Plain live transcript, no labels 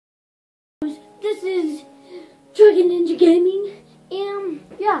Dragon Ninja Gaming, and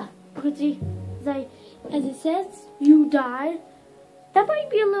yeah, you can see, as it says, you died. That might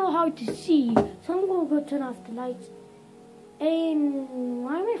be a little hard to see, so I'm going to go turn off the lights. And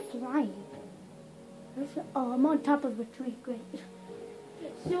why am I flying? Oh, I'm on top of a tree, great.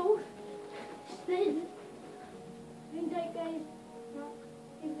 So, then, and that guys, not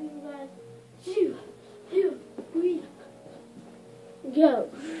giving you guys, 2, 3, go.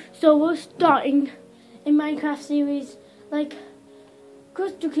 So we're starting in Minecraft series, like,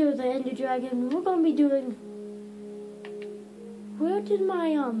 Quest to Kill the Ender Dragon. We're gonna be doing, where did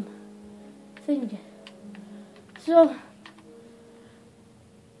my, thing go? So,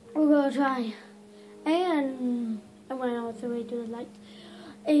 we're gonna try, and I went all the way to the light,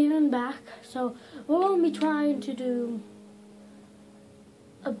 and back. So, we're gonna be trying to do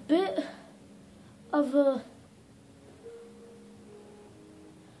a bit of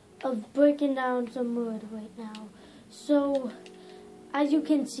breaking down some wood right now. So, as you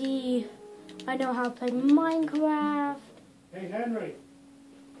can see, I know how to play Minecraft. Hey Henry,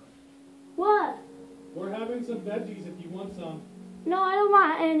 What? we're having some veggies if you want some. No, I don't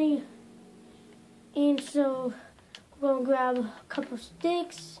want any. And so, we're gonna grab a couple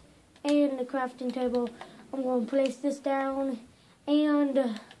sticks and the crafting table. I'm gonna place this down,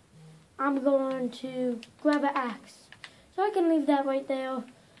 and I'm going to grab an axe. So I can leave that right there.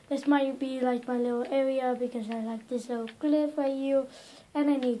 This might be like my little area because I like this little cliff right here. And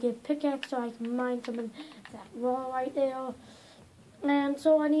I need to get a pickaxe so I can mine some of that wall right there. And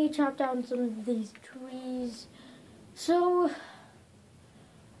so I need to chop down some of these trees. So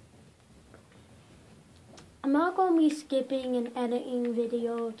I'm not going to be skipping and editing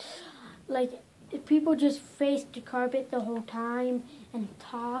videos. Like, if people just face the carpet the whole time and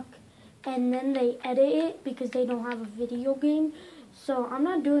talk, and then they edit it because they don't have a video game. So I'm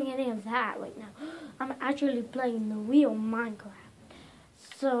not doing any of that right now. I'm actually playing the real Minecraft.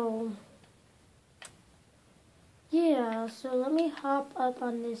 So, yeah, so let me hop up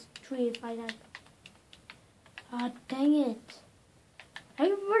on this tree if I can. Ah, dang it. I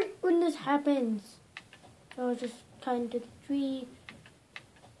hate when this happens. So I'll just climb to the tree.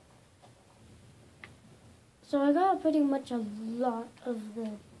 So I got pretty much a lot of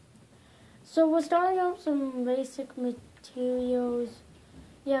them. So we're starting out some basic materials.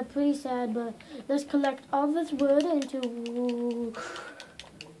 Yeah, pretty sad, but let's collect all this wood into...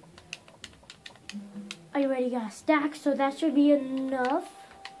 I already got a stack, so that should be enough.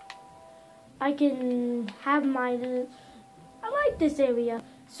 I can have my... I like this area.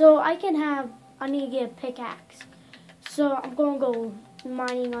 So I need to get a pickaxe. So I'm going to go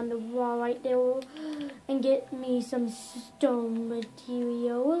mining on the wall right there and get me some stone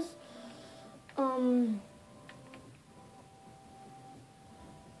materials.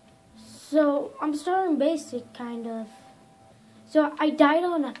 So I'm starting basic, kind of. So I died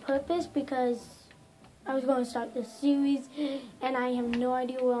on purpose because I was going to start this series and I have no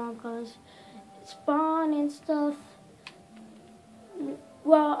idea where I'm going to spawn and stuff.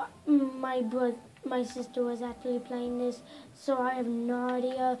 Well, my sister was actually playing this, so I have no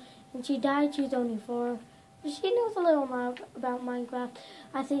idea. And she died, she's only 4. But she knows a little more about Minecraft.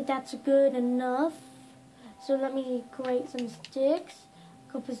 I think that's good enough. So let me create some sticks.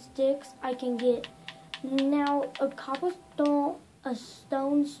 A couple sticks. I can get now a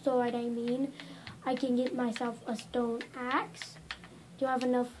stone sword, I mean. I can get myself a stone axe. Do I have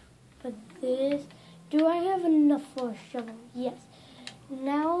enough for this? Do I have enough for a shovel? Yes.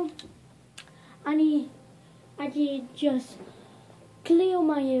 Now, I need to just clear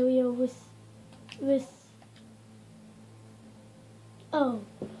my area with, oh,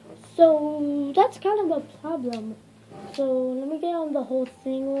 so that's kind of a problem. So let me get on the whole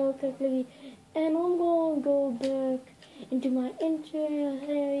thing real quickly, and I'm going to go back into my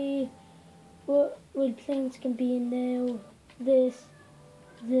inventory, where things can be in there. This,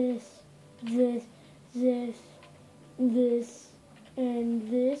 and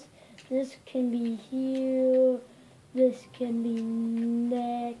this. This can be here. This can be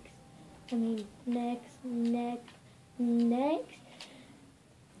next. Next.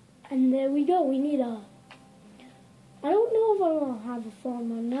 And there we go. We need a... I don't know if I'm going to have a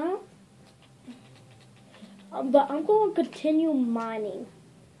farm or not. But I'm going to continue mining.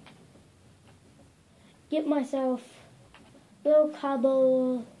 Get myself a little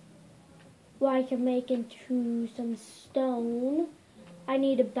cobble where I can make into some stone. I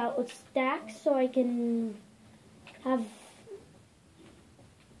need about a stack so I can have...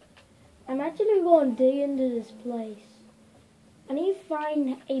 I'm actually going to dig into this place. I need to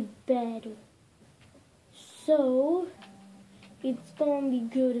find a bed. So, it's going to be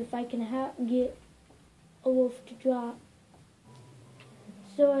good if I can get a wolf to drop.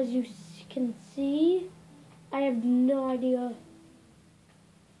 So as you can see, I have no idea.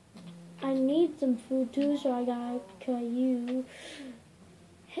 I need some food too, so I got a Caillou.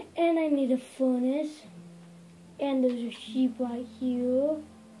 And I need a furnace. And there's a sheep right here.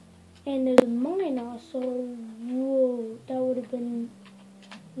 And there's a mine also. Whoa, that would have been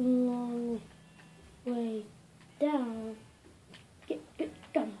a long way down. Come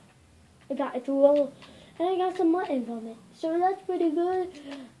on. I got it through, and I got some mutton from it. So that's pretty good.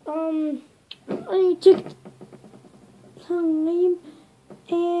 I took some name,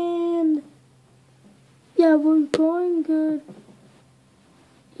 and yeah, we're going good.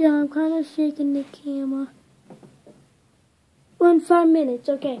 Yeah, I'm kind of shaking the camera. We're in 5 minutes.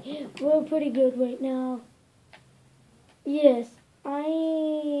 Okay, we're pretty good right now. Yes,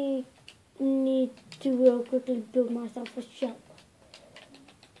 I need to real quickly build myself a shelf.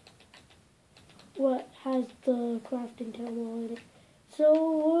 What has the crafting table in it? So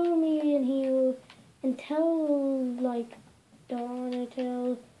we're meeting here until like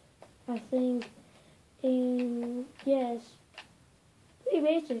Donatel, I think. And yes, pretty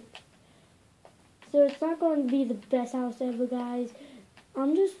basic. So it's not going to be the best house ever, guys.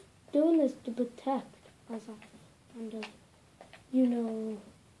 I'm just doing this to protect myself. And just, you know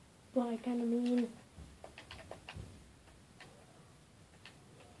what I kind of mean.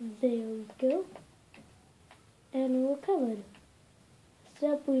 There we go. And we're covered.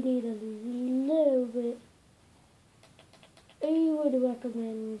 Except we need a little bit. I would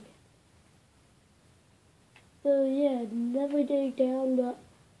recommend. So yeah, never dig down, but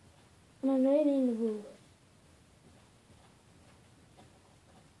I'm writing the rules.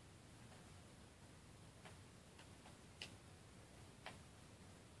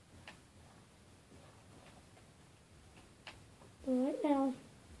 Right now,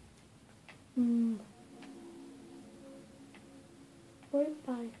 right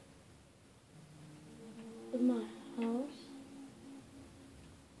by my house,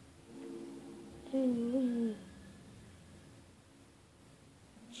 and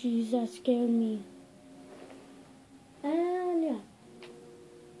jeez, that scared me. And yeah,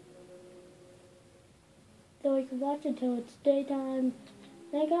 so I can watch until it's daytime.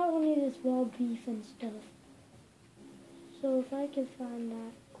 And I got one of this raw beef and stuff. So if I can find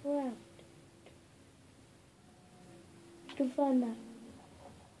that craft, I can find that.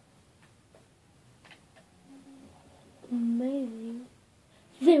 Amazing.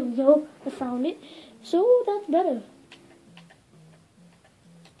 There we go. I found it. So that's better.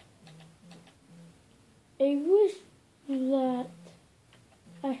 I wish that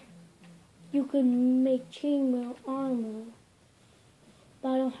you could make chainmail armor, but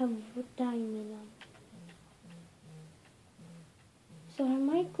I don't have a diamond on. So I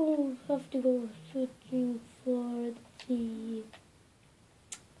might have to go searching for the,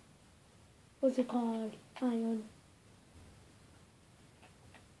 what's it called? Iron.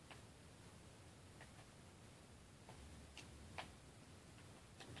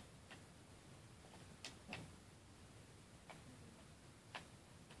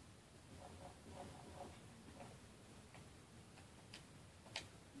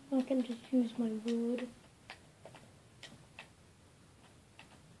 I can just use my wood.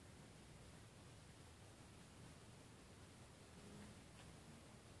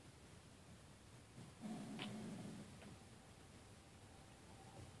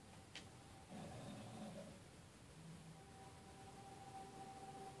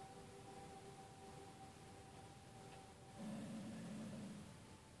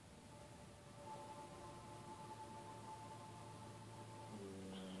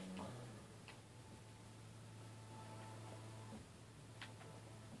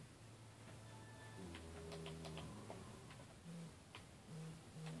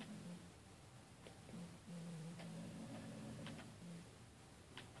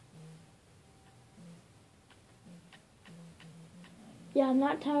 Yeah, I'm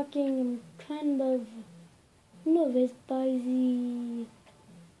not talking, I'm kind of nervous by the,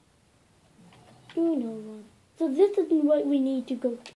 you know one. So this is what we need to go to.